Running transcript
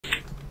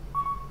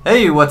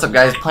Hey, what's up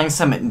guys? Playing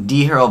some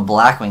D-Hero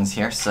Blackwings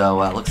here, so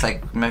looks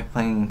like I'm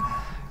playing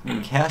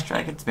maybe Chaos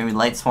Dragons, maybe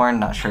Lightsworn,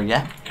 not sure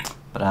yet.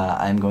 But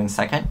I'm going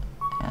second.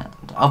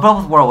 And I'll go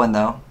with Whirlwind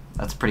though,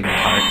 that's a pretty good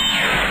card.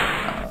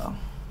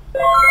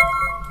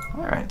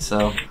 Alright,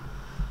 so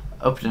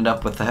opened it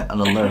up with an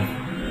alert.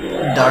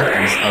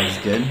 Darkness, that was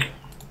good.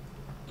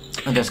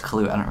 And there's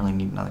Clue, I don't really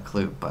need another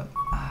Clue, but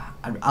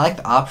I like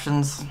the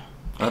options.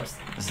 Oops,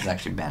 this is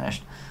actually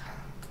banished.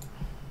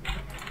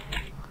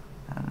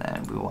 And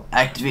then we will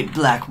activate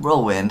Black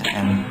Whirlwind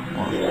and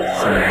we'll see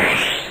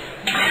this.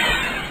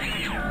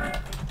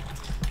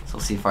 So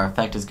we'll see if our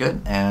effect is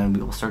good and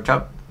we will search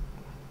out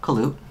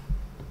Kalut,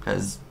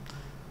 because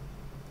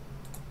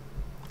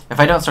if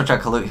I don't search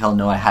out Kalut, he'll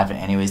know I have it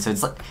anyway. So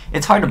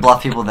it's hard to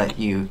bluff people that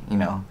you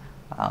don't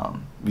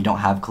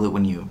have Kalut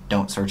when you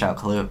don't search out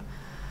Kalut.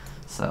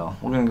 So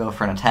we're gonna go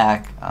for an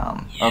attack.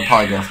 I'll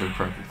probably go through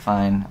perfectly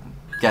fine.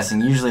 I'm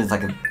guessing usually it's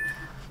like if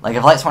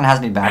Lightsworn has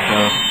any back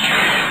row.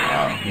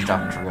 He's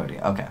dropping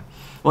Tragodia. Okay.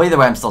 Well, either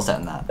way, I'm still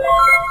setting that.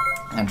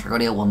 And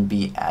Tragodia will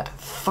be at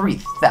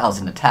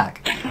 3,000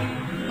 attack.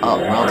 Oh,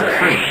 Royal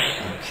Decree.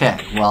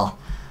 Okay. Well,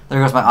 there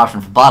goes my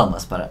option for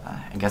bottomless, but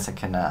I guess I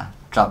can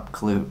drop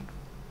Kalut.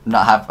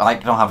 I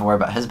don't have to worry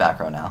about his back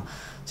row now.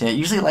 So yeah,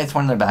 usually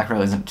Lightsworn in their back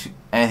row isn't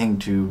anything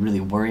to really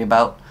worry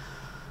about.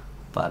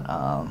 But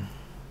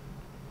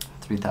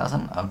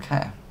 3,000.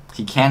 Okay.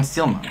 He can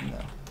steal money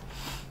though.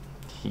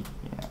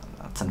 Yeah,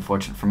 that's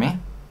unfortunate for me.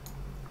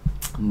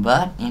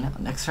 But,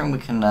 next turn we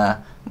can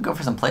go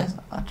for some plays.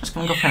 I'm just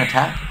going to go for an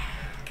attack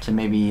to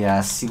maybe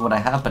see what I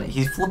have. But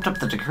he's flipped up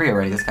the decree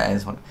already. This guy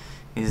he's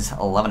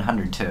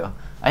 1100 too.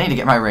 I need to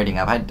get my rating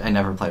up. I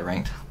never play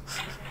ranked.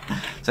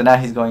 So now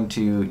he's going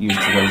to use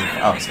two ways.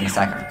 Oh, he's going to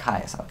sack it for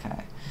Caius.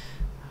 Okay.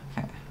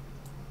 Okay.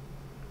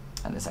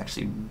 And it's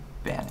actually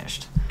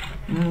banished.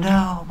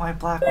 No, my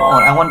black roll.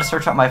 I wanted to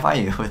search out my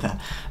Vayu with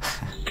that.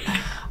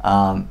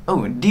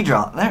 Oh,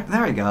 D-draw.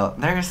 There we go.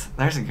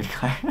 There's a good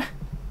card.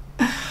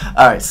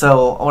 Alright,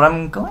 so what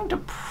I'm going to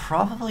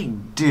probably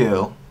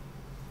do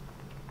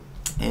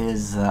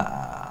is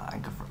I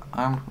go for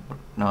arm.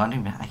 No, I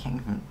can't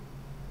even.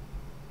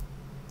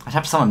 I'd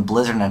have to summon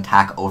Blizzard and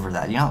attack over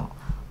that. You know how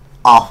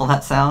awful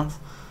that sounds?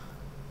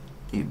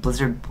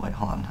 Blizzard. Wait,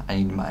 hold on. I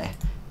need my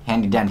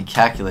handy dandy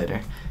calculator.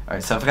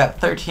 Alright, so if I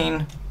got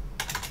 13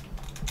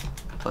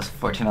 plus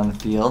 14 on the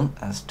field,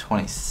 that's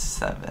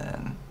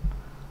 27.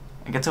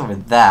 It gets over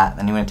that,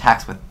 then he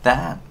attacks with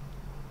that.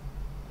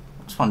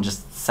 I just want to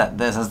set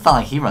this. It's not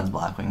like he runs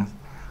Blackwings.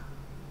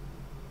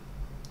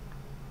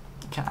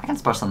 Okay, I can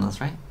special summon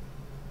this, right?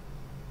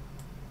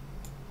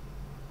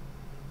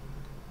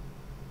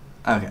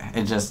 Okay,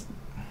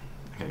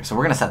 okay, so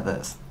we're gonna set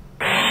this.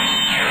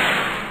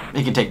 I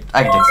can take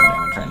some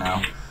damage right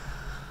now.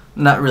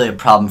 Not really a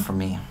problem for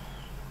me.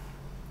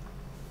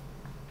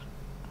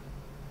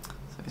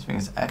 So he's bringing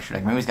his extra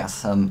deck. Maybe he's got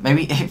some.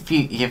 Maybe if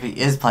he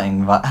is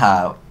playing,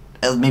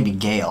 maybe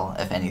Gale,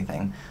 if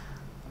anything.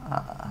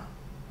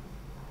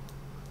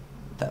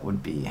 That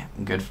would be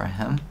good for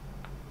him.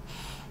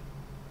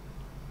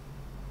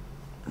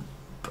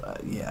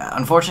 But yeah,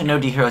 unfortunately no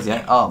D-Heroes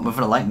yet. Oh, moving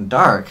to Light and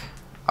Dark.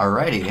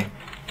 Alrighty.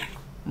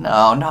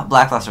 No, not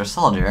Blackluster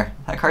Soldier.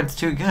 That card's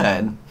too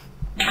good.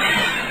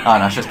 Oh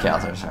no, it's just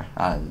Chaos Sorcerer.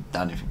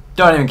 Don't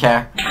even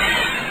care.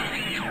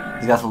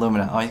 He's got the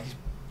Lumina. Oh, he's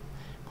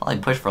probably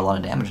pushed for a lot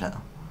of damage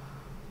now.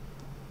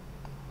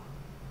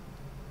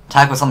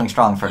 Attack with something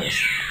strong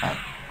first.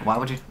 Why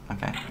would you?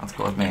 Okay, let's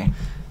go with me.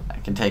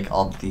 I can take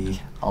all the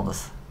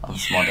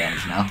small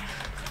damage now.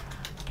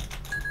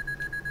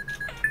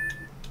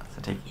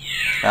 So take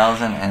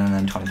 1,000 and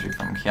then 23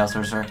 from Chaos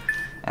Sorcerer,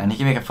 and he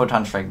can make a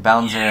Photon Strike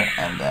Bouncer,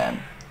 and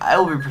then I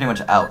will be pretty much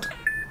out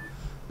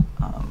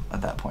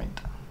at that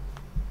point.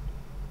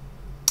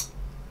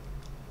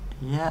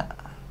 Yeah,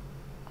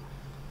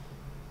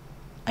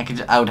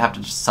 I would have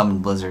to just summon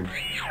Blizzard.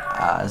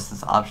 Is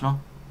this optional?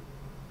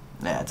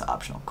 Yeah, it's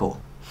optional.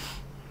 Cool.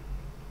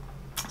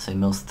 So he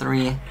mills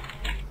 3.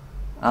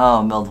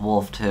 Oh, milled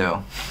Wolf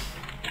too.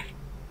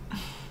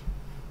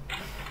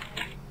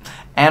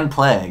 And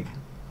Plague.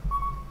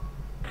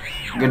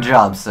 Good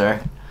job,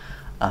 sir.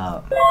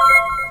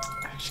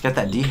 Just get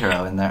that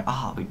D-Hero in there.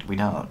 Oh, we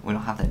don't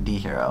have that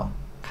D-Hero.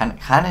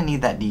 Kinda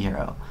need that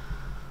D-Hero.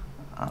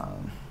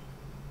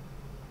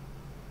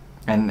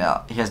 And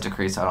he has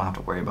Decree, so I don't have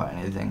to worry about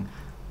anything.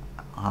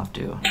 I'll have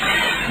to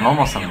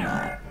normal summon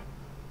that.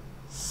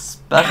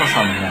 Special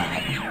summon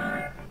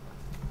that.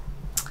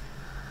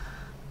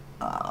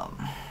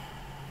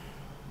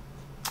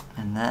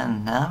 And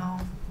then now,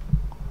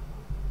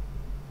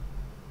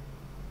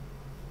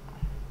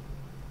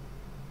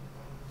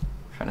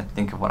 I'm trying to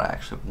think of what I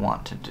actually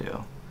want to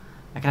do.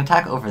 I can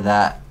attack over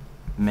that,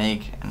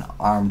 make an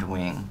armed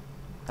wing.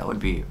 That would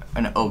be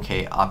an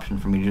okay option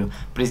for me to do.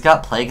 But he's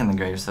got Plague in the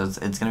grave, so it's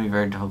going to be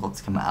very difficult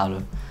to come out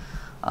of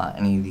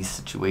any of these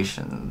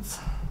situations.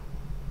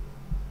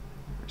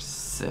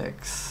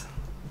 6.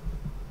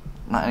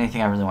 Not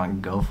anything I really want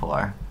to go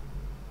for.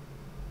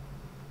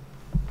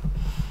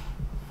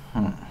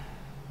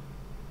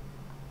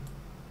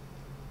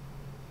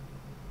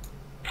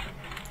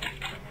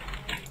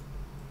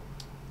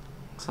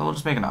 So we'll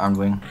just make an armed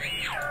wing.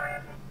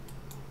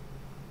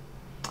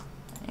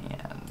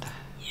 And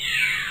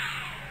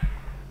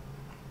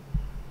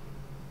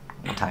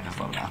we'll attack his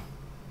low now.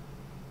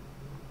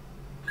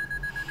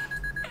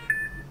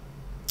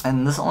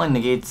 And this only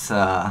negates,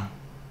 yeah,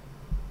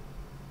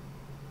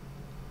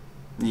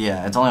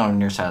 it's only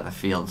on your side of the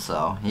field,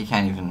 so he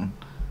can't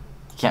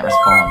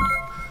respond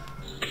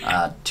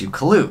to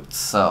Kalutes,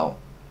 so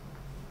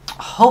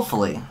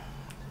hopefully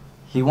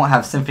he won't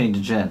have Symphony to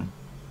Jin.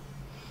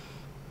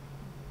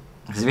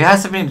 Because if he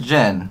has Symphony to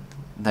Jin,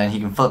 then he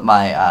can flip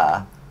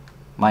my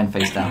mine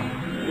face down.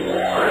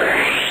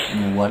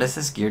 What is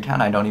this GearTown?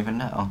 I don't even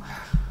know.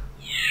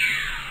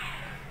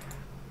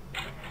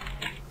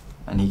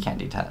 And he can't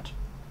detach.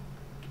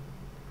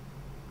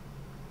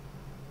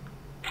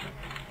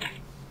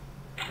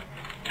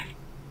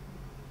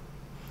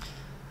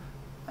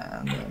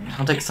 And then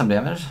he'll take some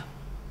damage.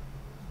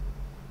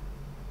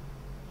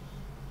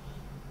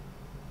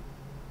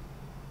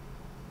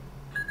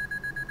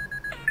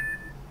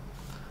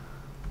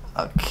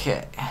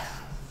 Okay.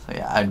 So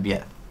yeah, I'd be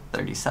at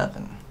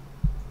 37.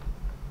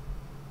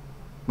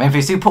 Main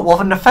phase 2, put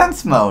Wolf in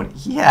defense mode!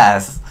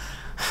 Yes!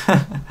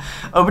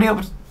 Opening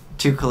up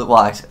 2 Kalutes,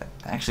 well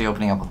actually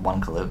opening up with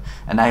 1 Kalute.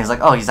 And now he's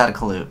like, oh, he's out of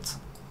Kalutes.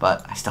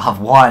 But I still have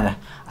 1.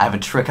 I have a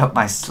trick up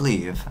my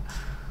sleeve.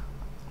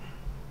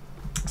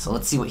 So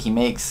let's see what he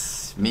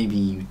makes. Maybe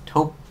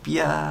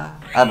Utopia?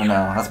 I don't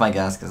know. That's my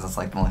guess, because that's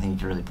like the only thing you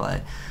can really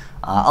play.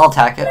 I'll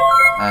attack it,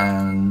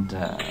 and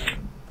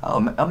oh,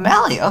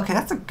 Mally. Okay,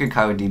 that's a good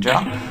card with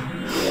D-draw.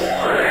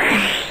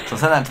 So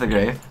send that to the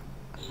grave.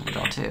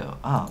 Draw 2.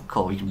 Oh,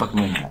 cool. We can book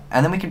Moon that,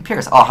 and then we can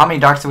pierce. Oh, how many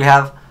darks do we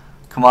have?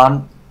 Come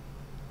on.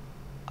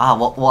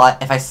 Well,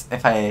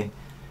 if I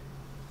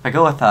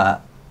go with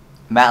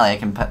Mally, I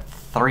can put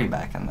 3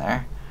 back in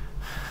there.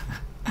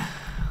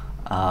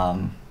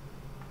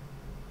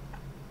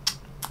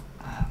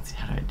 Let's see,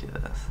 how do I do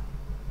this?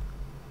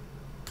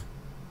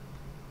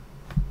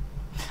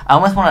 I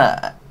almost want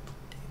to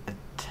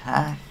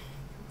attack.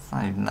 It's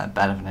not even that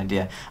bad of an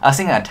idea. I was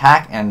thinking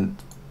attack, and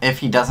if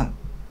he doesn't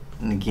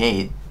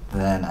negate,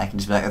 then I can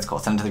just be like, that's cool,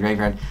 send it to the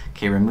graveyard.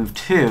 Okay, remove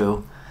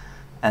 2,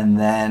 and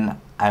then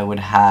I would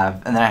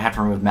have, and then I have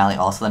to remove Mally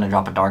also, then I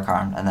drop a Dark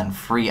Arm, and then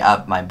free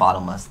up my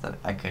bottomless that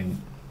I could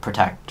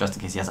protect, just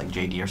in case he has like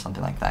JD or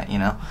something like that, you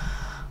know?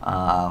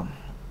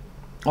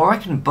 Or I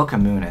can book a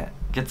Moon it,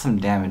 get some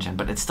damage in,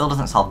 but it still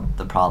doesn't solve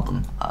the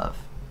problem of,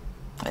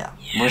 yeah,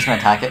 we're just gonna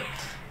attack it.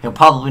 He'll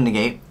probably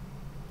negate.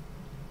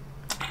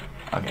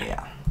 Okay,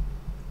 yeah.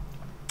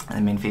 And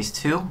then main phase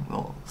 2,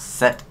 we'll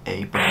set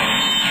a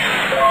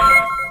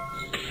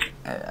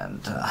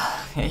and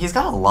he's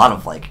got a lot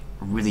of like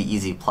really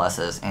easy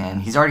pluses,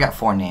 and he's already got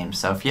 4 names,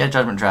 so if he had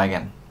Judgment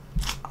Dragon,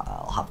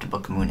 I'll have to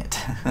book Moon it.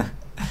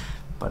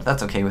 But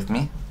that's okay with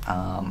me.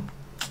 I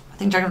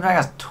think Judgment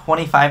Dragon has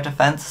 25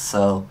 defense,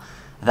 so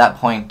at that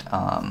point,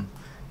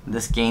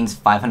 this gains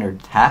 500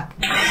 attack.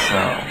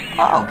 So,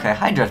 oh, okay,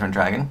 hi Judgment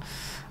Dragon.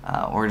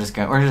 We're just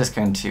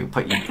going to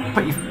put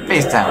you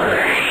face down.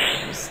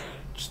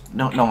 Just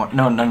none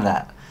of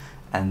that.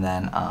 And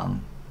then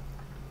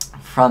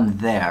from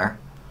there,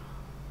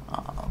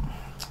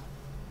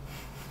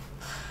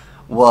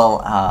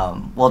 we'll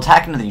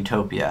attack into the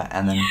Utopia,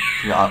 and then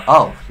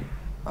oh,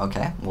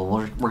 okay.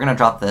 Well, we're gonna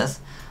drop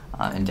this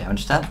in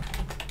damage step.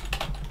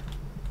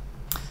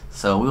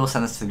 So we will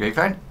send this to the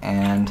graveyard,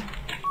 and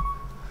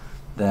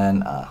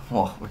then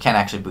well, we can't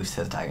actually boost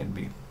his attack; it'd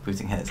be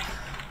boosting his.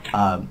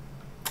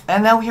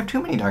 And now we have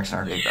too many darks in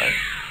our graveyard.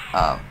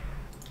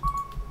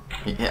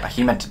 Yeah,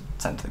 he meant to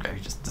send it to the graveyard.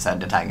 He just decided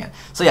to attack it.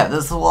 So yeah,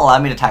 this will allow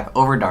me to attack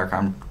over Dark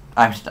Arm.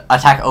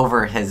 Attack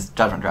over his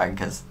Judgment Dragon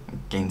because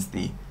it gains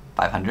the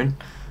 500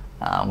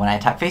 when I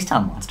attack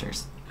Facedown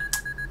monsters.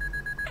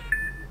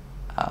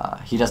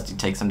 He does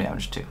take some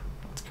damage too.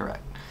 That's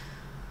correct.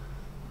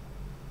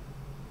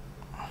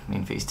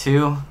 Main phase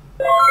 2,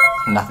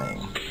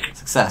 nothing.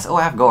 Success. Oh,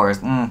 I have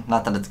Gores.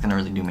 Not that it's gonna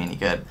really do me any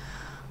good.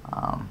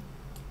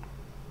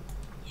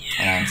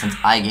 And since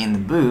I gained the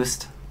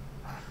boost,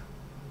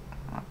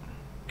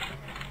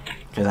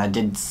 because I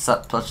did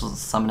special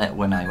summon it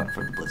when I went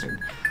for the Blizzard,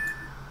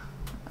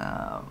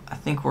 I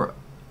think we're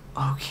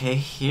okay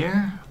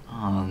here.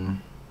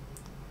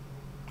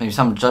 Maybe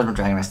some Judgment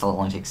Dragon, I still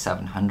only take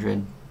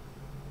 700.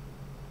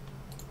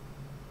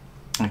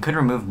 I could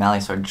remove Mally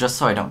Sword just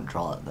so I don't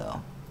draw it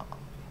though.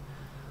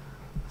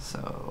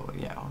 So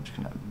yeah, we're just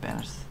gonna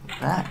banish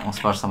that and we'll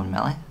special summon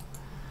Mally.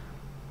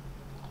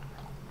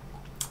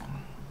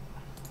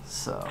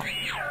 So,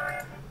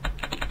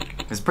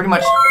 because pretty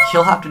much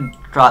he'll have to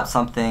drop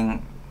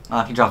something.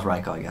 If he drops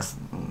Raikou, I guess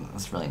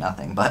that's really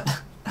nothing,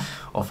 but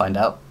we'll find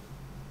out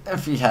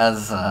if he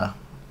has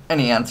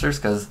any answers,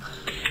 because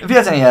if he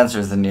has any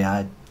answers, then yeah,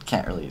 I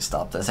can't really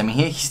stop this. I mean,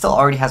 he still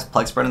already has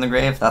Plague Spread in the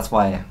grave, that's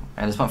why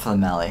I just went for the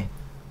Mally.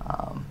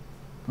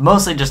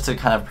 Mostly just to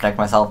kind of protect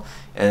myself,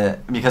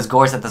 because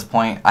Gores at this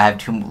point, I have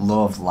too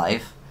low of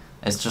life.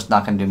 It's just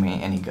not going to do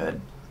me any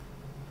good.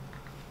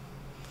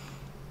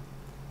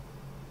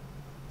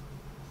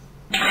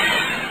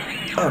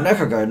 Oh,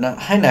 Necrogard.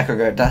 Hi,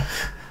 Necrogard.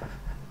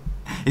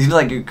 He's gonna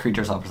like do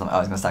creature swap or something. Oh,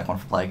 he's gonna stack one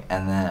for plague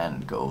and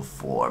then go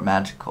for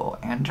magical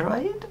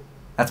android.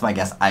 That's my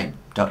guess. I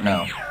don't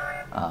know.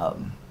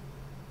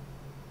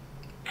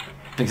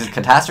 Because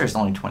Catastrophe is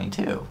only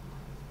 22.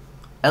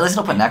 At least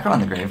he'll put Necro on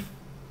the grave.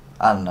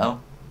 I don't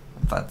know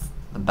if that's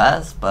the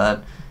best,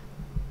 but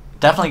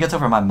definitely gets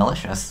over my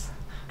malicious.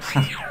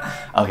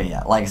 Okay,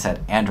 yeah, like I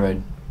said,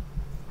 android.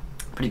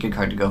 Pretty good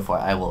card to go for.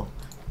 I will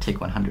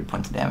take 100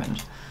 points of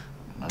damage.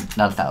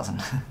 Not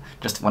 1,000.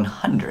 Just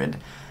 100.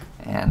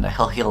 And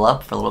he'll heal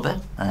up for a little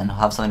bit, and he'll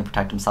have something to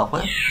protect himself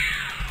with.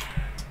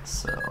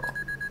 So,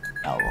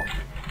 oh well.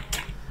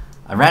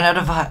 I ran out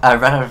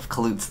of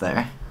Kalutes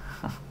there.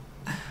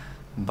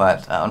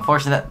 But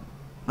unfortunately,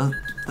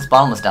 this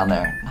bottomless down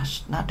there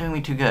not doing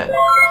me too good.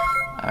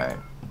 All right,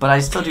 but I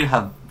still do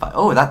have.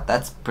 Oh,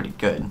 that's pretty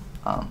good.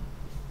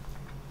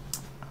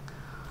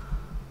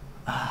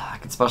 I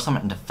could special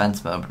summon in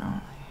defense mode, but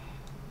not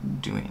really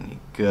doing any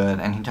good.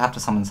 And he'd have to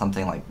summon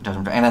something like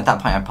Judgment Dragon. And at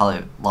that point, I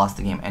probably lost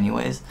the game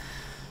anyways.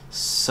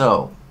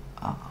 So.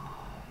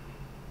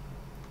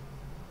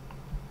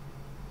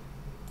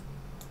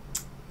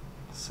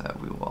 So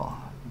we will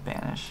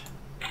banish.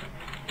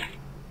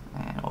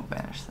 And we'll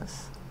banish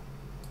this.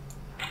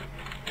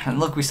 And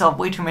look, we still have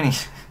way too many.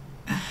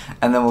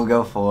 And then we'll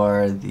go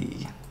for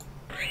the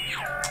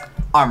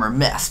Armor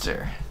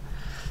Master.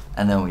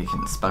 And then we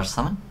can special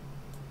summon.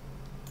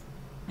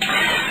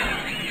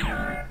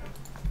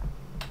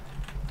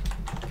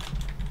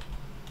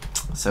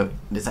 So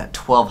it's at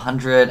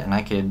 1200, and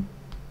I could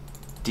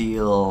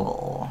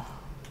deal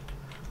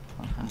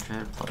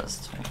 100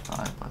 plus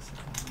 25 plus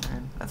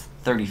 100. That's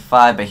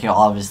 35, but he'll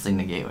obviously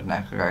negate with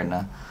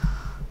Necrogardna.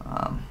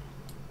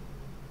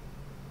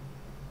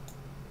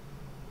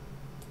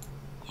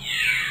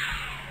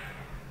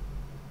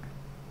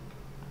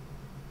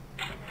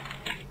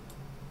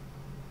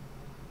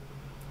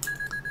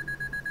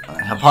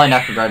 He'll probably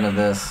Necrogardna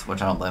this,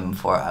 which I don't blame him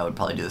for. I would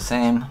probably do the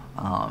same.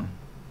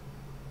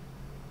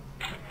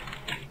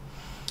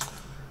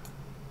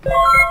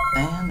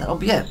 And that'll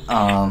be it.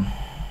 I'll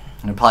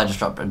probably just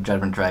drop a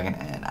Judgment Dragon,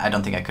 and I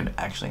don't think I could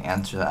actually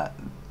answer that.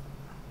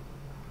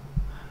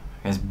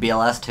 Is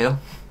BLS too?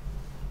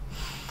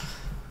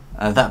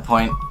 At that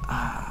point,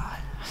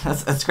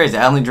 that's crazy.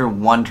 I only drew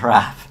one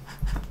trap,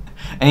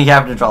 and he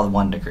happened to draw the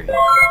one decree.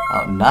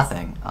 Oh,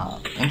 nothing.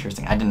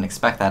 Interesting. I didn't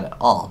expect that at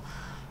all.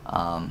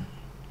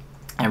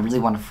 I really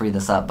want to free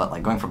this up, but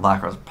like going for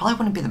Black Rose probably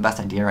wouldn't be the best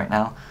idea right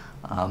now.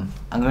 I'm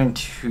trying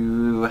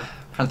to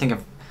think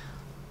of.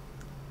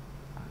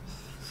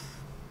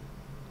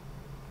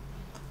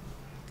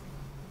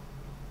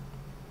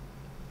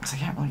 I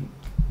can't really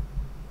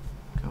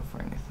go for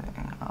anything.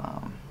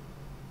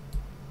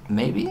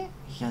 Maybe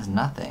he has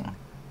nothing,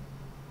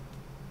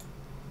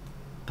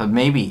 but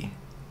maybe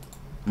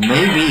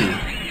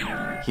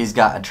he's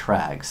got a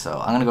Trag. So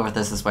I'm gonna go with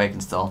this. This way I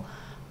can still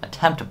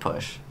attempt to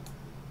push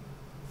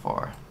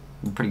for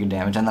pretty good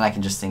damage, and then I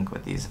can just sync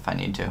with these if I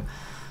need to.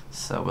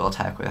 So we'll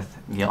attack with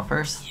Gale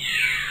first,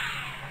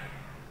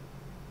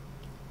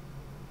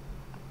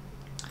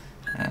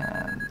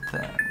 and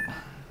then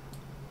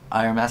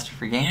Iron Master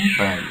for game,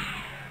 but I'm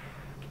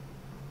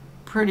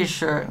pretty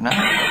sure no.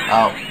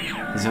 Oh,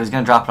 so he's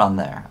gonna drop it on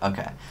there.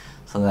 Okay,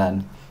 so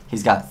then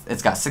it's got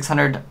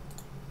 600.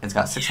 It's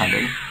got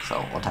 600.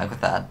 So we'll attack with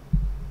that,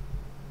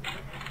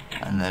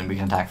 and then we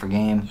can attack for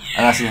game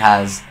unless he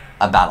has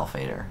a Battle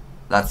Fader.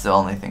 That's the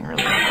only thing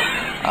really.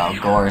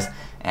 Gores,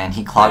 and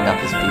he clogged up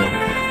his field.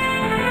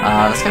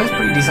 This guy was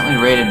pretty decently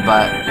rated,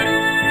 but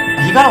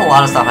he got a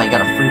lot of stuff. He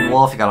got a Free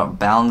Wolf, he got a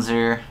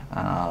Bouncer.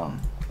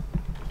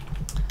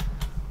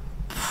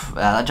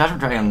 That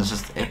Judgment Dragon is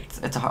just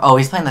it's a, oh,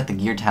 he's playing like the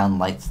GearTown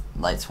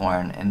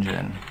Lightsworn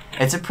engine.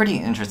 It's a pretty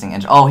interesting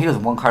engine. Oh, he was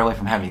one card away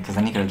from heavy, because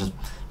then he could have just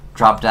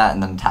dropped that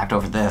and then attacked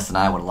over this, and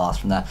I would have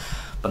lost from that.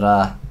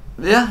 But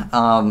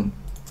yeah.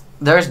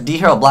 There's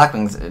D-Hero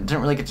Blackwings. It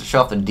didn't really get to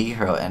show off the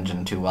D-Hero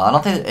engine too well. I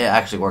don't think it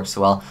actually works too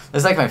well.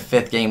 This is like my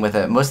 5th game with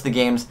it. Most of the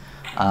games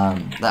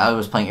that I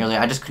was playing earlier,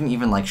 I just couldn't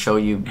even like show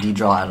you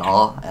D-Draw at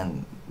all.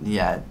 And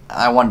yeah,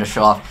 I wanted to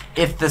show off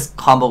if this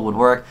combo would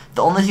work.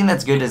 The only thing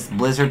that's good is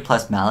Blizzard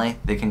plus Mally.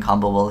 They can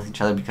combo well with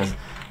each other because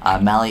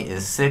Mally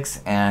is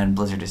 6 and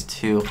Blizzard is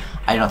 2.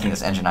 I don't think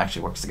this engine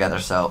actually works together.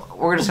 So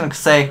we're just going to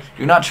say,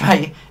 do not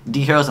try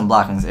D-Heroes and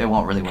Blackwings. It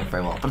won't really work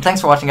very well. But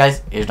thanks for watching,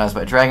 guys. It's Nice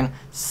White Dragon,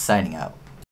 signing out.